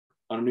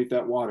underneath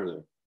that water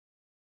there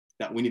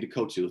that we need to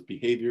coach to, those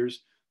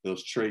behaviors,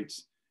 those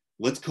traits.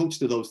 Let's coach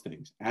to those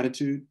things: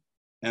 attitude,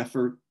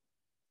 effort,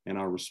 and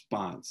our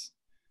response.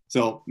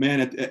 So,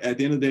 man, at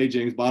the end of the day,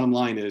 James, bottom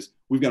line is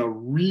we've got a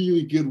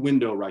really good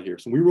window right here.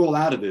 So when we roll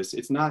out of this,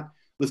 it's not,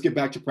 let's get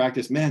back to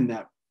practice. Man,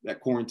 that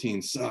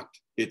quarantine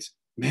sucked. It's,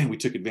 man, we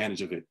took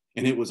advantage of it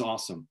and it was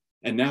awesome.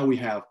 And now we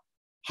have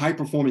high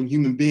performing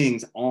human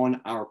beings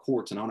on our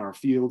courts and on our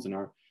fields and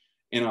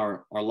in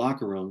our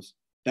locker rooms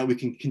that we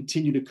can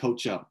continue to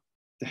coach up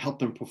to help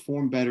them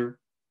perform better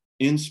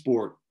in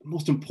sport.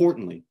 Most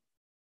importantly,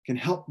 can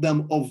help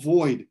them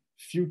avoid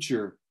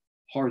future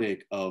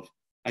heartache of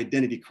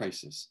identity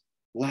crisis,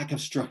 lack of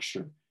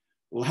structure,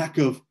 lack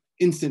of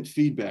instant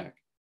feedback,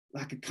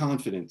 lack of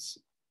confidence,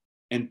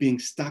 and being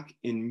stuck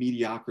in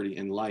mediocrity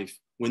in life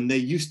when they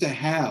used to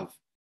have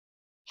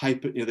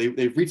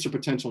they've reached their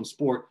potential in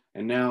sport,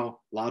 and now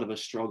a lot of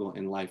us struggle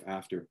in life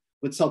after.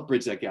 Let's help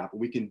bridge that gap.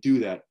 We can do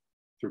that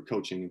through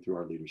coaching and through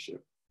our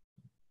leadership.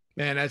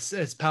 Man,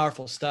 that's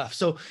powerful stuff.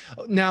 So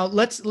now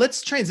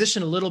let's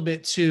transition a little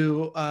bit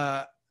to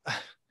I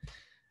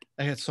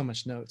got so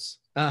much notes.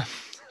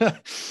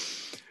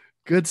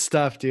 Good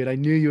stuff, dude. I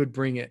knew you would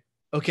bring it.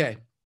 Okay,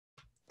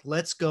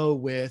 let's go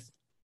with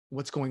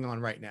what's going on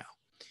right now.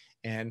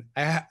 And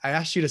I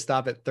asked you to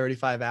stop at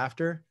 35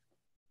 after.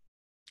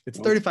 It's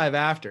 35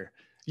 after.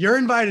 You're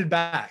invited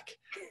back.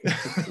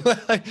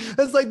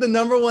 That's like the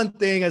number one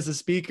thing as a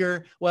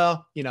speaker.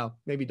 Well,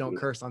 maybe don't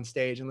curse on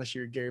stage unless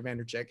you're Gary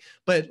Vaynerchuk.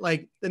 But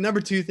like the number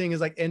two thing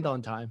is like end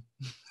on time.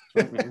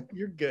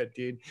 You're good,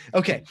 dude.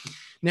 Okay.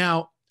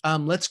 Now,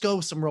 let's go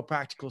with some real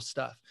practical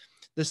stuff.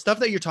 The stuff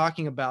that you're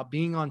talking about,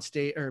 being on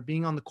stage or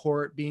being on the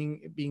court,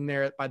 being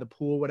there by the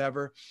pool,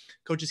 whatever,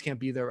 coaches can't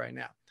be there right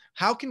now.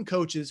 How can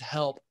coaches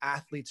help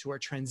athletes who are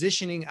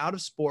transitioning out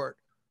of sport,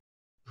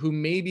 who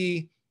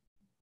maybe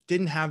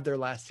didn't have their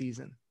last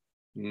season?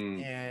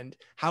 And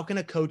how can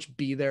a coach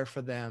be there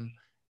for them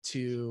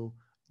to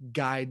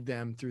guide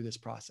them through this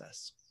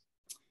process?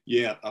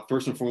 Yeah.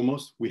 First and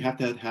foremost, we have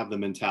to have the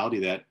mentality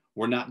that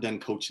we're not done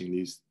coaching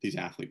these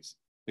athletes.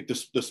 Like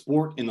the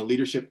sport and the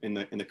leadership and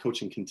the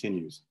coaching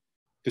continues,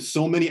 because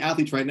so many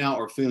athletes right now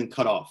are feeling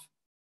cut off.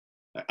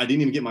 I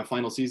didn't even get my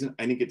final season.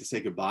 I didn't get to say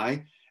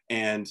goodbye.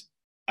 And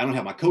I don't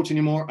have my coach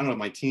anymore. I don't have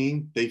my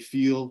team. They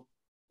feel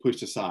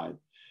pushed aside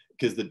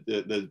because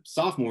the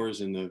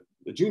sophomores and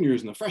the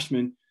juniors and the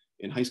freshmen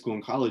in high school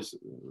and college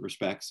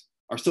respects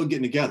are still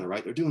getting together,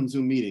 right? They're doing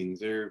Zoom meetings.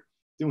 They're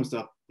doing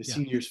stuff. The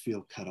seniors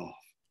feel cut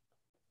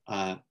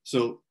off.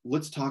 So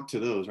let's talk to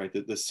those, right?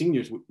 The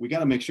seniors, we got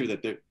to make sure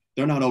that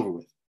they're not over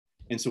with.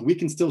 And so we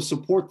can still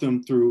support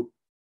them through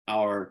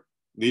our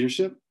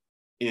leadership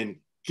and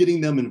getting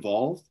them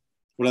involved.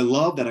 What I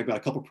love that I've got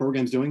a couple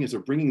programs doing is they're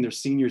bringing their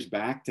seniors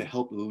back to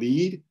help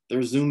lead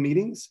their Zoom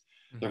meetings.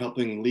 They're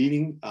helping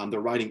they're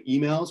writing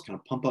emails, kind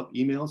of pump up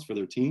emails for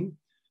their team.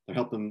 They're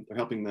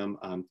helping them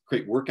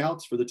create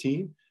workouts for the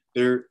team.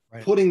 They're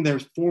putting their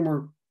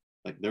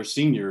their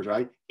seniors,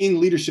 right,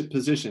 in leadership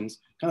positions,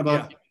 kind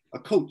of a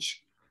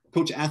coach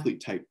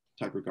athlete type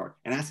regard,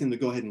 and asking them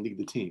to go ahead and lead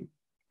the team.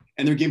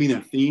 And they're giving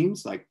them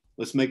themes, like,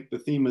 let's make the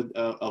theme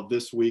of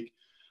this week,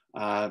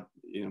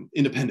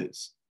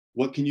 independence.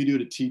 What can you do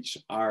to teach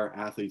our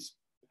athletes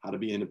how to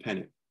be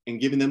independent? And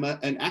giving them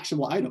an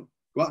actionable item.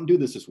 Go out and do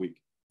this week.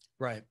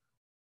 Right.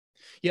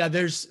 Yeah.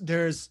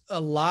 There's a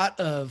lot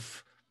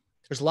of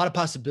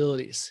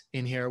possibilities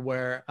in here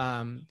where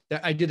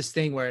I did this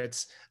thing where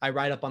I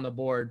write up on the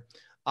board,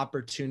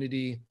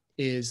 opportunity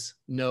is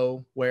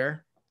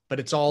nowhere, but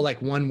it's all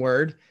like one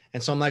word.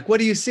 And so I'm like, what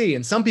do you see?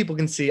 And some people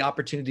can see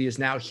opportunity is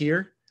now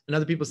here, and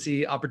other people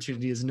see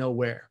opportunity is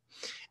nowhere.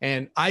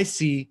 And I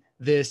see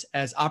this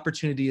as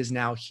opportunity is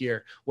now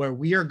here, where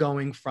we are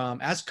going from,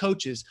 as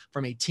coaches,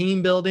 from a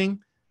team building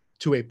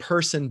to a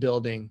person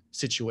building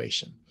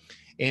situation.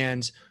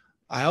 And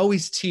I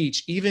always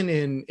teach, even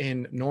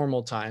in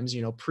normal times,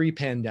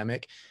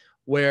 pre-pandemic,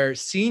 where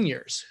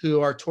seniors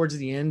who are towards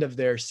the end of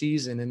their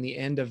season and the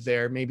end of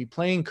their maybe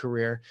playing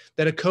career,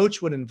 that a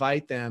coach would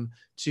invite them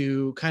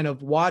to kind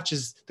of watch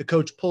as the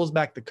coach pulls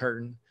back the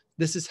curtain.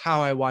 This is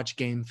how I watch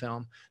game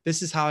film.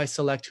 This is how I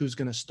select who's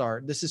going to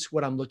start. This is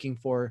what I'm looking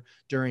for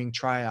during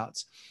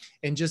tryouts.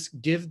 And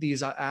just give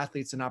these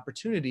athletes an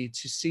opportunity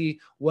to see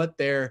what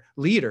their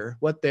leader,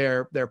 what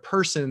their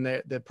person,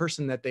 the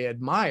person that they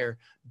admire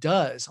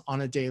does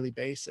on a daily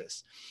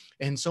basis.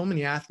 And so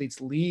many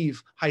athletes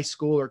leave high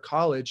school or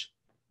college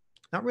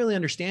not really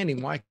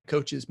understanding why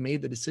coaches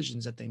made the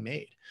decisions that they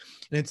made.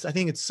 And I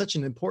think it's such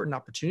an important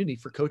opportunity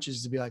for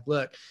coaches to be like,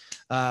 look,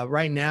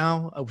 right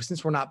now,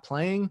 since we're not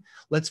playing,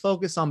 let's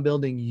focus on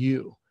building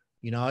you.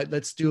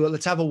 Let's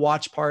have a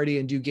watch party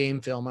and do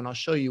game film, and I'll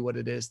show you what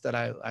it is that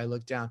I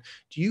look down.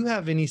 Do you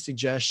have any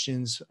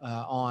suggestions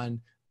on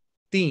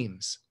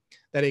themes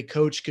that a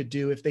coach could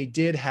do if they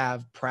did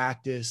have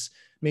practice,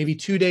 maybe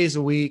 2 days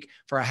a week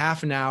for a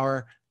half an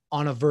hour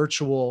on a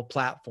virtual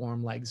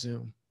platform like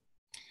Zoom?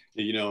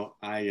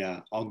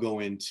 I'll go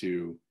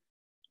into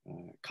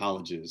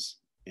colleges,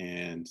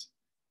 and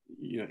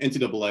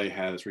NCAA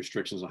has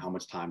restrictions on how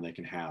much time they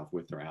can have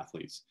with their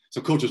athletes.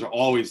 So coaches are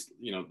always,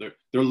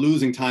 they're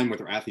losing time with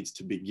their athletes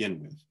to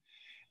begin with.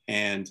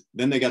 And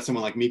then they got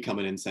someone like me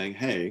coming in saying,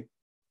 hey,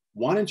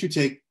 why don't you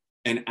take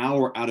an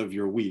hour out of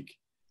your week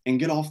and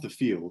get off the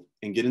field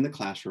and get in the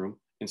classroom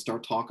and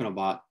start talking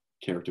about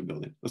character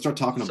building. Let's start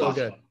talking about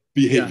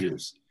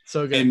behaviors. Yeah.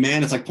 So good. And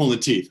man, it's like pulling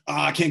teeth.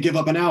 I can't give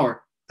up an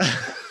hour.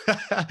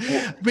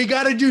 We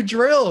got to do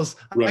drills.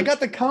 Right. I got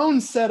the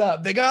cones set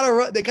up. They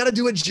got to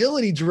do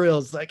agility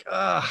drills. Like,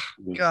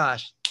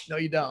 gosh, no,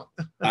 you don't.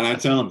 And I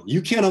tell them,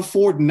 you can't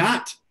afford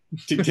not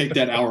to take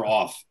that hour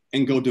off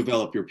and go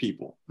develop your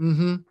people.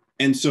 Mm-hmm.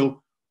 And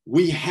so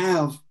we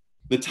have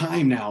the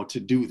time now to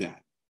do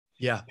that.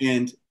 Yeah.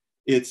 And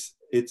it's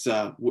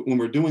when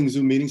we're doing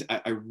Zoom meetings,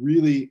 I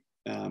really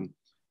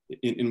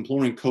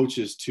imploring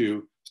coaches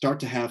to start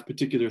to have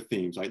particular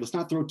themes. Right? Let's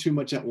not throw too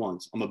much at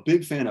once. I'm a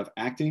big fan of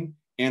acting,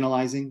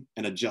 analyzing,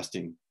 and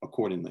adjusting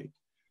accordingly.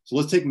 So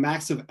let's take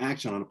massive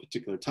action on a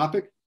particular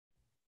topic.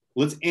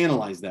 Let's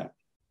analyze that.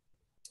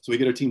 So we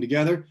get our team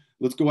together.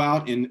 Let's go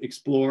out and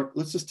explore.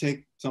 Let's just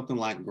take something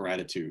like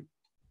gratitude.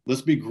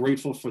 Let's be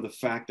grateful for the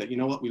fact that,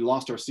 we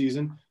lost our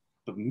season,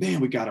 but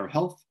man, we got our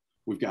health.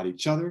 We've got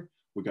each other.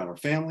 We've got our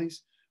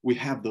families. We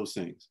have those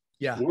things.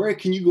 Yeah. Where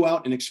can you go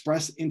out and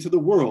express into the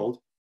world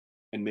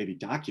and maybe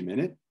document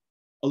it,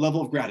 a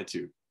level of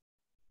gratitude?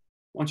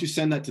 Why don't you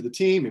send that to the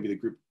team, maybe the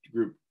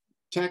group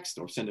text,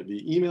 or send it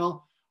via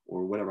email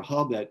or whatever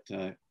hub that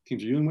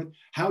teams are dealing with,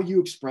 how you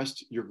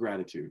expressed your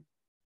gratitude.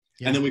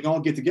 Yeah. And then we can all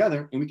get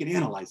together and we can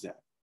analyze that.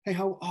 Hey,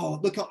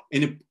 look how,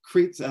 and it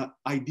creates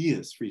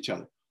ideas for each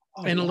other.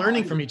 And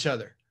learning from each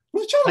other.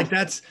 Like,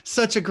 that's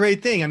such a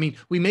great thing. I mean,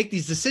 we make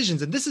these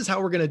decisions and this is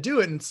how we're going to do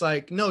it. And it's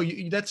like, no,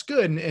 that's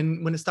good.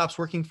 And when it stops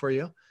working for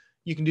you,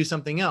 you can do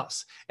something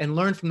else and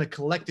learn from the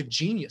collective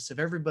genius of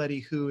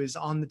everybody who is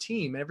on the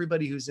team,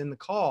 everybody who's in the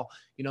call.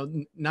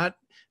 Not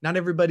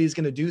everybody is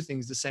going to do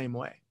things the same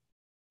way.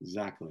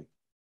 Exactly.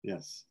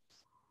 Yes,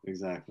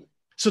 exactly.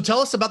 So tell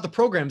us about the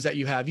programs that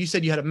you have. You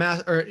said you had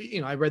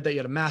I read that you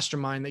had a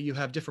mastermind, that you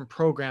have different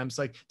programs.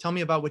 Like, tell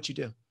me about what you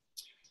do.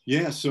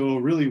 Yeah. So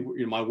really,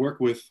 my work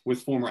with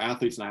former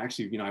athletes, and I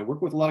actually, I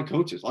work with a lot of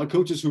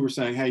coaches who were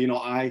saying, hey,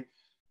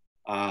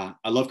 I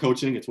love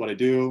coaching. It's what I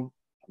do.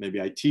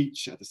 Maybe I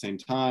teach at the same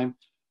time,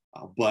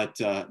 but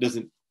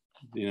doesn't,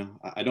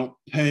 I don't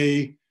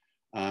pay.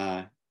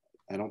 I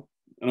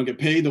don't get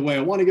paid the way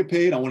I want to get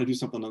paid. I want to do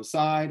something on the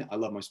side. I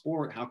love my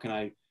sport. How can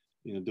I,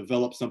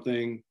 develop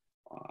something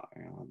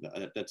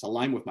that's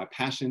aligned with my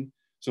passion?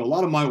 So a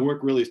lot of my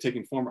work really is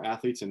taking former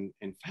athletes and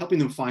helping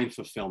them find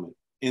fulfillment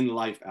in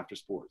life after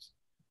sports.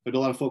 I do a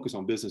lot of focus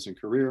on business and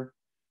career.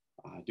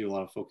 I do a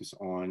lot of focus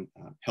on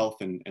health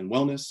and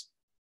wellness.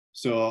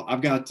 So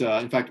I've got,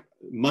 in fact,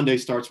 Monday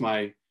starts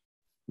my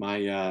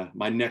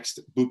next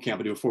boot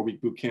camp. I do a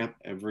 4-week boot camp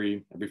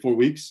every 4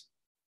 weeks.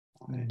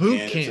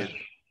 Boot camp.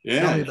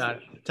 Tell me about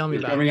it.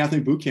 Recovering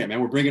athlete boot camp,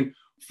 man.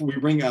 We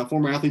bring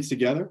former athletes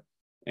together,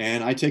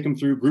 and I take them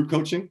through group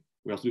coaching.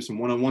 We also do some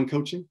one-on-one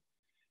coaching.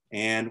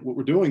 And what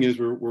we're doing is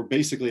we're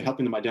basically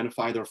helping them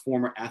identify their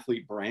former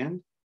athlete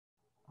brand,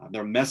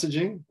 their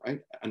messaging, right?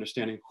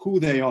 Understanding who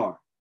they are.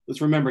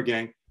 Let's remember,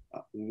 gang,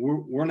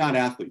 we're not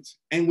athletes,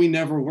 and we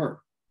never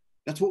were.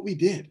 That's what we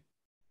did.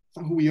 It's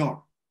not who we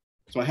are.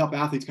 So I help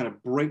athletes kind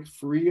of break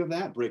free of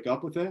that, break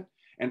up with it,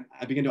 and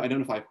I begin to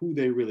identify who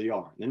they really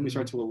are. And then we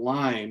start to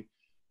align,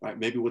 right,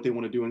 maybe what they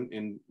want to do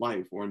in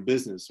life or in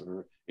business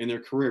or in their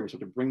career. We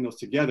start to bring those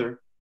together,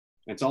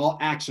 and it's all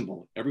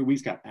actionable. Every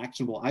week's got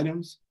actionable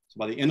items. So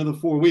by the end of the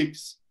 4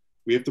 weeks,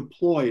 we have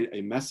deployed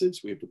a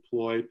message. We have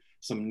deployed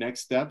some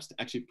next steps to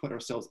actually put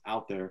ourselves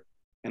out there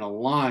and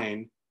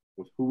align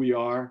with who we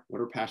are,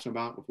 what we're passionate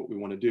about, with what we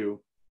want to do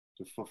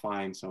to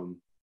find some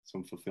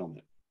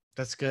fulfillment.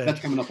 That's good. That's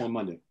coming up on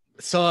Monday.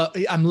 So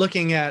I'm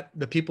looking at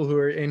the people who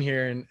are in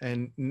here,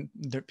 and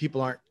the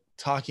people aren't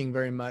talking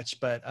very much,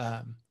 but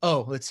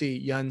let's see.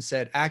 Yun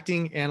said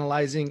acting,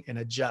 analyzing, and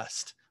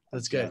adjust.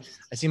 That's good.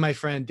 I see my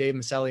friend Dave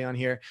Maselli on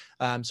here.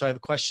 So I have a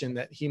question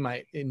that he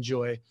might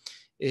enjoy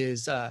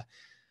is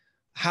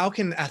how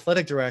can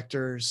athletic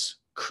directors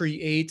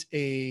create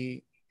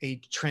a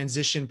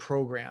transition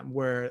program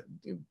where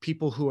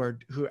people who are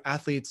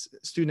athletes,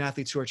 student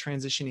athletes who are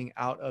transitioning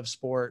out of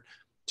sport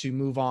to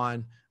move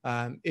on,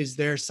 is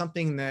there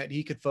something that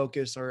he could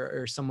focus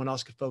or someone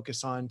else could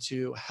focus on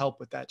to help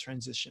with that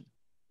transition?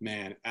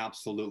 Man,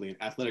 absolutely.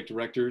 And athletic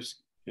directors,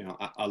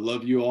 I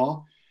love you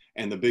all.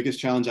 And the biggest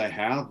challenge I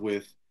have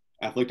with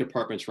athletic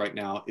departments right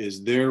now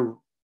is their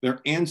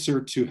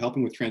answer to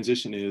helping with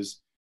transition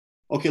is,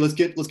 okay, let's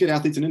get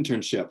athletes an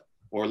internship,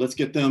 or let's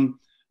get them,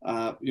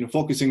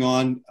 focusing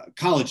on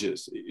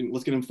colleges.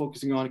 Let's get them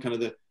focusing on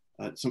kind of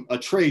a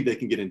trade they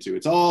can get into.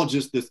 It's all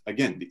just this,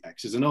 again, the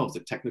X's and O's, the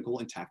technical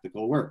and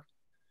tactical work.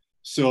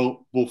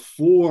 So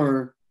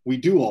before we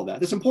do all that,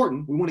 that's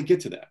important. We want to get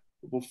to that.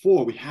 But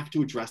before, we have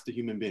to address the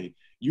human being.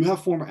 You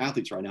have former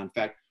athletes right now. In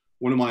fact,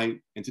 one of my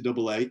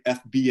NCAA,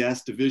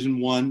 FBS,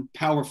 Division I,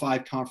 Power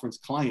 5 conference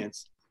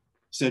clients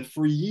said,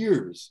 for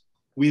years,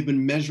 we have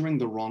been measuring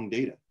the wrong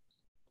data.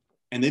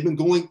 And they've been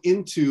going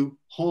into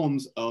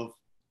homes of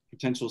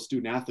potential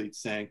student athletes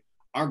saying,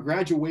 our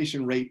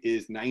graduation rate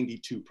is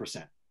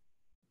 92%.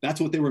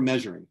 That's what they were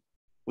measuring.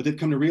 What they've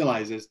come to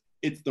realize is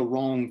it's the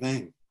wrong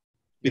thing,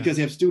 because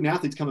they have student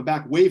athletes coming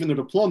back waving their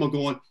diploma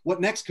going, what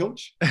next,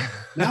 coach?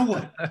 Now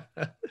what?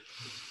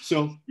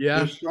 So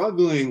they're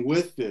struggling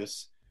with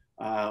this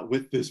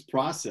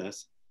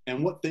process.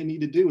 And what they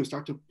need to do is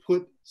start to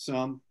put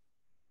some,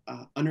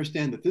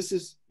 understand that this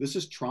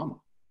is trauma.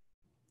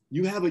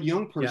 You have a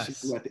young person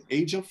who at the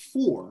age of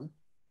 4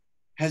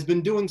 has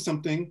been doing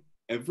something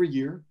every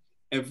year,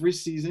 every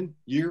season,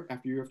 year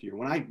after year after year.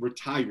 When I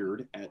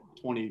retired at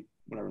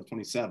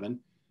 27,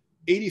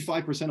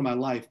 85% of my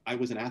life, I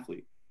was an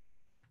athlete.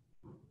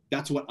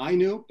 That's what I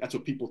knew. That's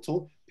what people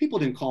told. People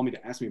didn't call me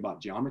to ask me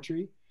about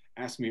geometry,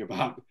 ask me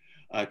about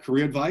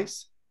career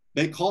advice.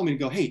 They called me to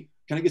go, hey,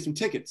 can I get some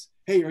tickets?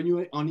 Hey, are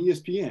you on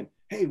ESPN?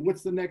 Hey,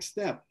 what's the next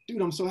step?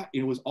 Dude, I'm so happy.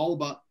 It was all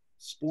about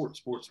sport.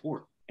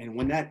 And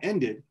when that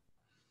ended,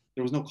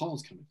 there was no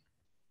calls coming.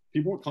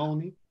 People weren't calling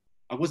me.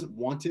 I wasn't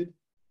wanted.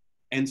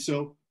 And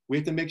so we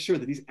have to make sure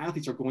that these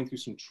athletes are going through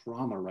some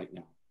trauma right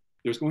now.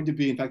 There's going to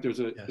be, in fact, there's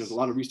a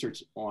lot of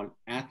research on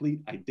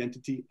athlete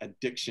identity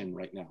addiction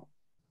right now.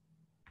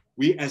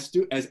 We as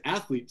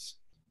athletes,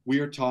 we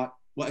are taught,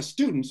 well, as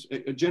students,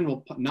 a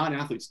general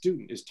non-athlete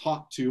student is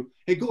taught to,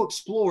 hey, go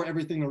explore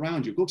everything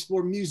around you. Go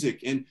explore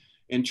music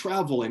and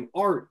travel and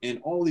art and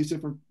all these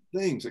different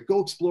things. Like,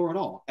 go explore it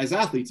all. As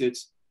athletes,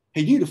 it's,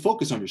 hey, you need to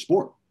focus on your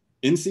sport.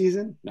 In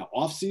season, now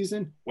off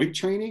season, weight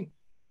training,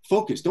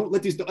 focus. Don't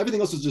let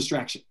everything else is a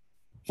distraction.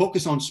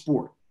 Focus on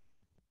sport.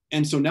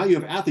 And so now you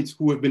have athletes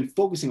who have been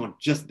focusing on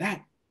just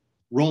that,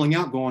 rolling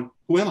out going,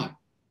 who am I?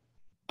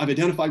 I've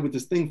identified with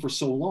this thing for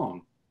so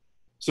long.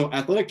 So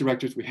athletic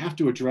directors, we have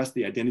to address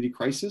the identity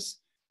crisis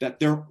that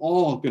they're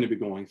all going to be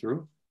going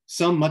through.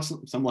 Some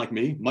like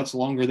me, much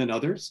longer than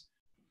others.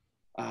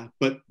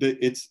 But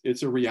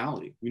it's a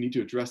reality. We need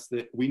to address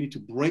that. We need to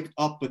break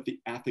up with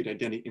the athlete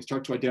identity and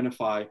start to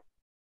identify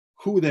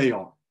who they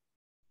are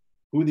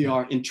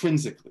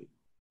intrinsically.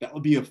 That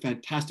would be a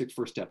fantastic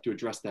first step to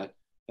address that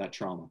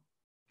trauma.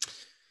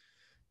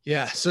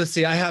 Yeah. So let's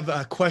see. I have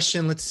a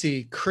question. Let's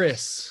see,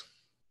 Chris.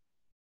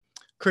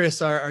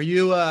 Are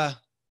you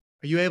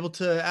able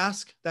to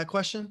ask that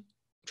question? I'm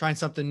trying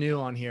something new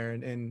on here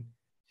and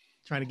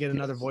trying to get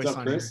another voice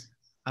on Chris? Here.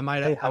 I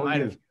might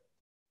have.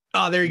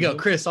 Oh, there you go.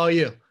 Chris, all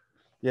you.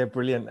 Yeah,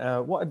 brilliant.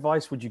 What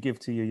advice would you give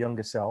to your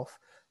younger self?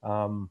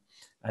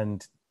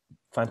 And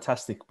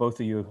fantastic. Both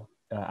of you,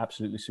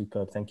 absolutely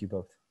superb. Thank you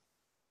both.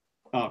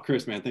 Oh,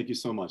 Chris, man, thank you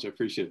so much. I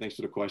appreciate it. Thanks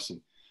for the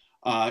question.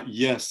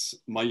 Yes,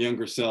 my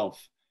younger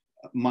self.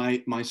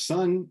 My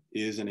son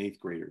is an 8th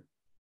grader,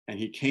 and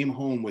he came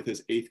home with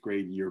his 8th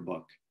grade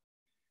yearbook.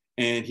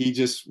 And he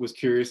just was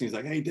curious. And he's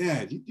like, hey,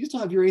 Dad, you still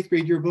have your 8th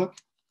grade yearbook?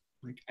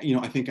 Like,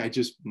 I think I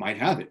just might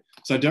have it.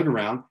 So I dug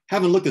around,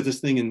 haven't looked at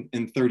this thing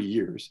in 30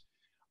 years.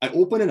 I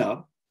open it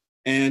up,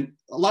 and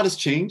a lot has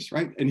changed,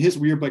 right? In his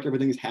yearbook,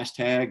 everything is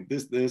hashtag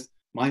this.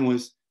 Mine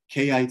was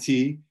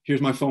KIT.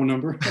 Here's my phone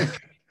number.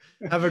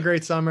 Have a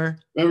great summer.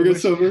 Have a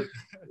good summer.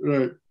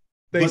 Right.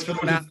 Thanks for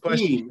the math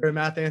question or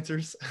math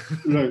answers.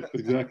 Right,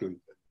 exactly.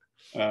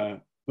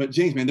 But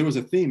James, man, there was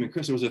a theme, and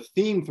Chris, there was a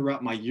theme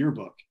throughout my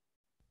yearbook.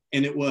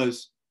 And it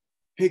was,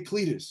 hey,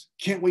 Cletus,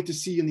 can't wait to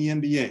see you in the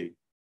NBA.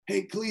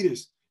 Hey,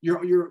 Cletus, the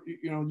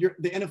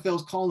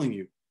NFL's calling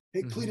you.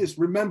 Hey, Cletus,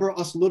 remember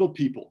us little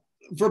people.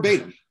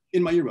 Verbatim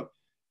in my yearbook.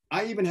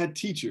 I even had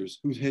teachers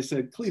who had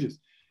said, Cletus,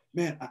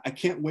 man, I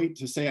can't wait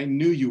to say I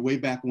knew you way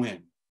back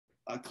when.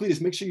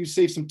 Cletus, make sure you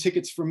save some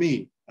tickets for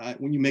me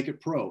when you make it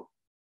pro.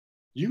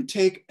 You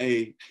take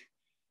a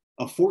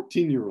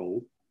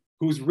 14-year-old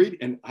who's reading,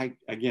 and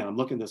I'm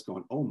looking at this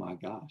going, oh my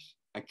gosh,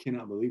 I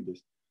cannot believe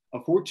this. A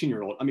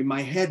 14-year-old, I mean,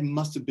 my head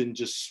must have been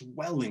just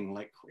swelling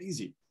like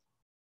crazy.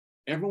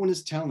 Everyone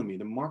is telling me,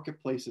 the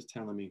marketplace is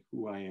telling me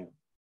who I am.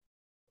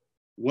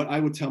 What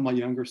I would tell my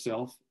younger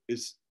self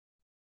is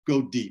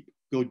go deep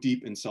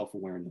in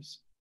self-awareness,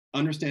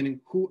 understanding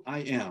who I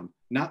am,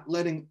 not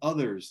letting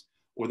others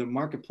or the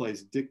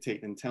marketplace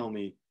dictate and tell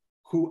me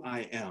who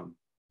I am.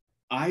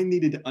 I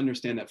needed to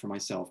understand that for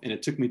myself. And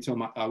it took me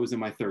till I was in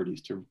my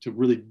 30s to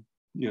really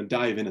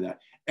dive into that.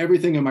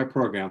 Everything in my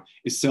program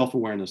is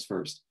self-awareness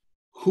first.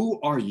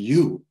 Who are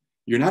you?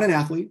 You're not an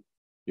athlete.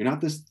 You're not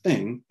this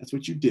thing. That's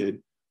what you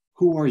did.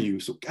 Who are you?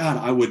 So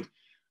God,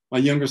 my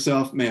younger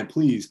self, man,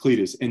 please,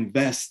 Cletus,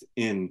 invest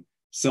in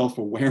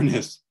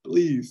self-awareness,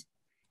 please.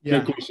 Yeah.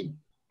 Great question.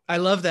 I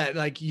love that.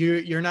 Like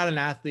you're not an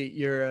athlete.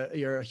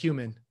 You're a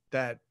human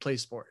that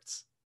plays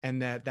sports,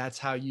 and that's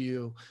how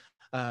you,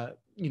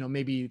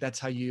 maybe that's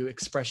how you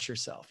express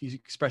yourself. You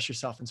express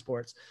yourself in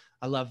sports.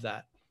 I love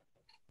that.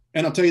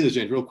 And I'll tell you this,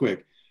 James, real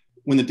quick.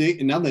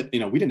 Now that,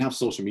 we didn't have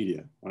social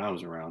media when I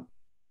was around,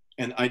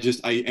 and I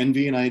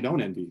envy and I don't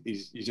envy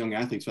these young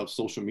athletes who have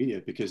social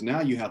media, because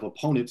now you have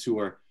opponents who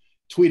are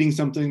tweeting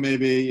something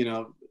maybe,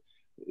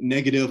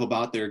 negative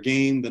about their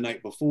game the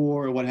night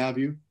before or what have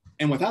you.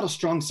 And without a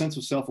strong sense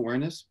of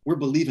self-awareness, we're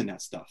believing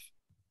that stuff.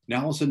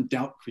 Now all of a sudden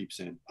doubt creeps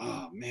in.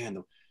 Oh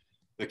man,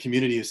 the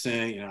community is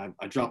saying, you know,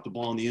 I dropped the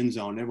ball in the end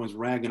zone and everyone's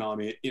ragging on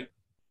me. You know,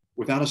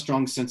 without a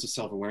strong sense of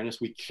self-awareness,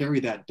 we carry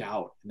that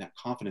doubt and that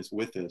confidence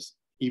with us,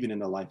 even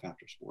into life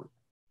after sport.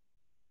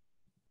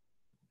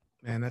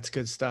 Man, that's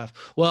good stuff.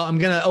 Well, I'm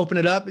going to open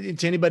it up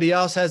to anybody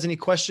else has any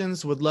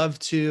questions. Would love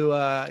to,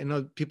 I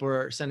know people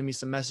are sending me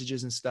some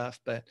messages and stuff,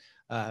 but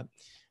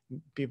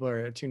people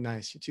are too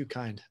nice. You're too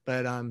kind,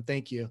 but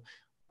thank you.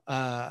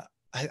 I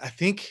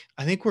think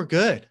we're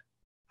good.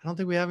 I don't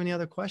think we have any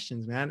other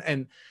questions, man.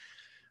 And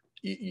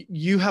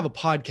you have a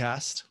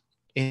podcast,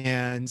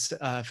 and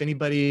if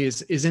anybody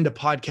is into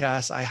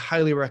podcasts, I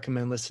highly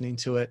recommend listening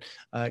to it.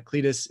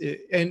 Cletus,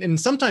 and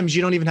sometimes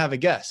you don't even have a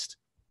guest.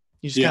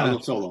 You just kind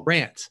of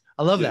rant.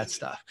 I love that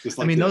stuff. Like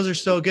I mean, those are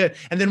so good.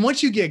 And then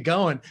once you get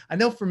going, I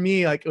know for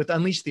me, like with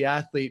Unleash the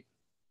Athlete,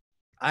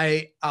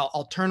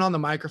 I'll turn on the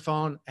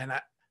microphone and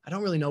I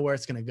don't really know where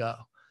it's going to go.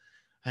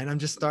 And I'm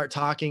just start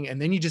talking,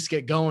 and then you just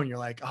get going. You're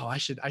like, oh, I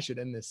should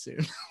end this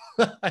soon.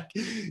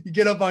 You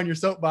get up on your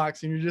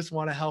soapbox and you just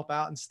want to help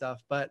out and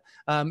stuff. But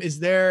is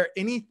there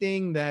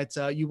anything that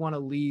you want to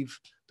leave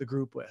the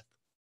group with?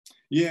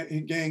 Yeah,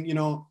 gang, you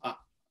know,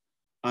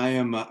 I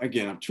am,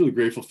 again, I'm truly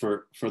grateful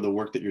for the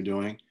work that you're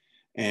doing.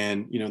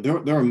 And, you know,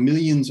 there are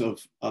millions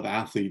of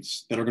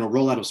athletes that are going to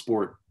roll out of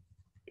sport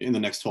in the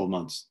next 12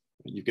 months.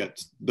 You've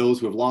got those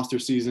who have lost their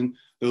season,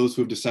 those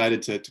who have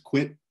decided to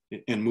quit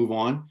and move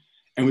on.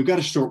 And we've got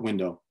a short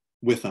window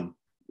with them.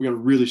 We got a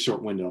really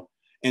short window.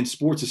 And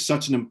sports is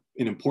such an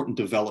important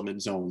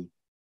development zone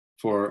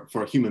for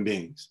human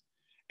beings.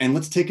 And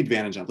let's take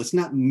advantage of it. Let's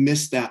not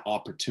miss that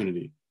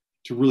opportunity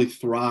to really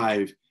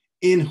thrive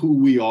in who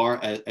we are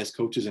as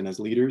coaches and as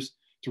leaders,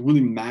 to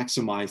really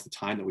maximize the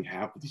time that we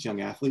have with these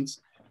young athletes.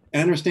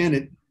 And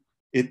understand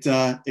it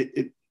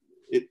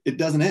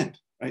doesn't end,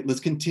 right? Let's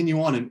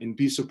continue on and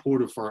be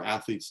supportive for our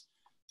athletes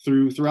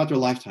throughout their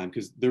lifetime,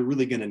 because they're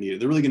really going to need it.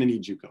 They're really going to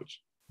need you,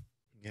 coach.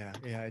 Yeah,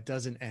 it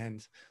doesn't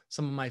end.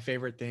 Some of my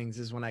favorite things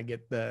is when I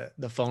get the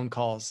phone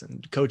calls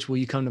and, coach, will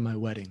you come to my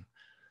wedding?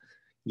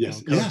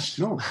 Yes. You know, coach,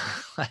 no.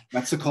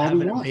 That's the call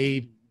we want.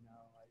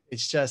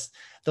 It's just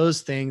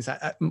those things.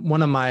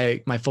 One of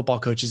my football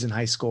coaches in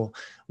high school,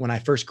 when I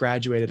first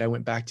graduated, I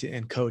went back to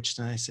and coached,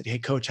 and I said, hey,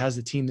 coach, how's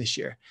the team this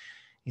year?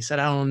 He said,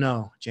 I don't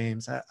know,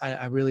 James.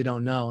 I really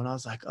don't know. And I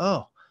was like,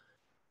 oh,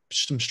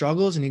 some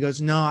struggles. And he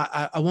goes, no,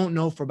 I won't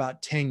know for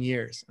about 10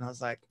 years. And I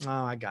was like, oh,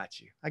 I got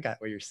you. I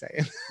got what you're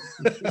saying.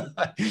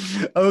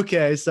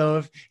 Okay. So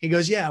if he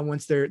goes, yeah,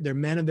 once they're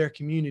men of their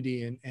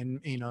community and,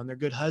 you know, and they're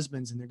good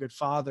husbands and they're good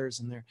fathers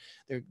and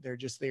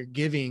they're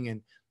giving.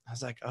 And I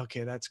was like,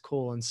 okay, that's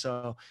cool. And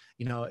so,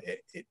 you know,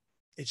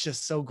 it's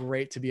just so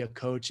great to be a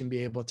coach and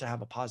be able to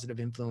have a positive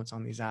influence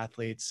on these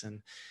athletes.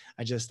 And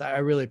I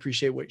really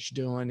appreciate what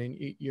you're doing,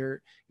 and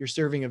you're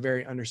serving a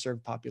very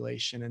underserved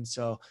population. And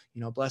so,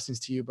 you know, blessings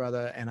to you,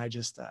 brother. And I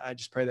just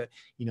pray that,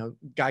 you know,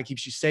 God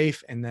keeps you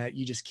safe and that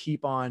you just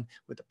keep on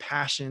with the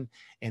passion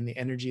and the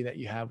energy that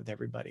you have with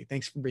everybody.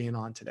 Thanks for being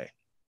on today.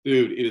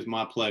 Dude, it is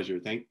my pleasure.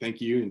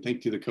 Thank you. And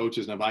thank you to the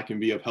coaches. And if I can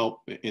be of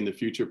help in the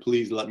future,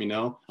 please let me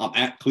know. I'm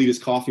at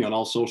Cletus Coffee on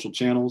all social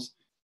channels,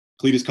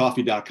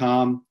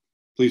 cletuscoffee.com.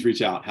 Please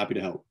reach out. Happy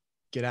to help.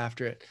 Get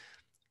after it.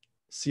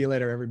 See you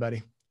later,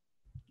 everybody.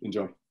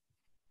 Enjoy.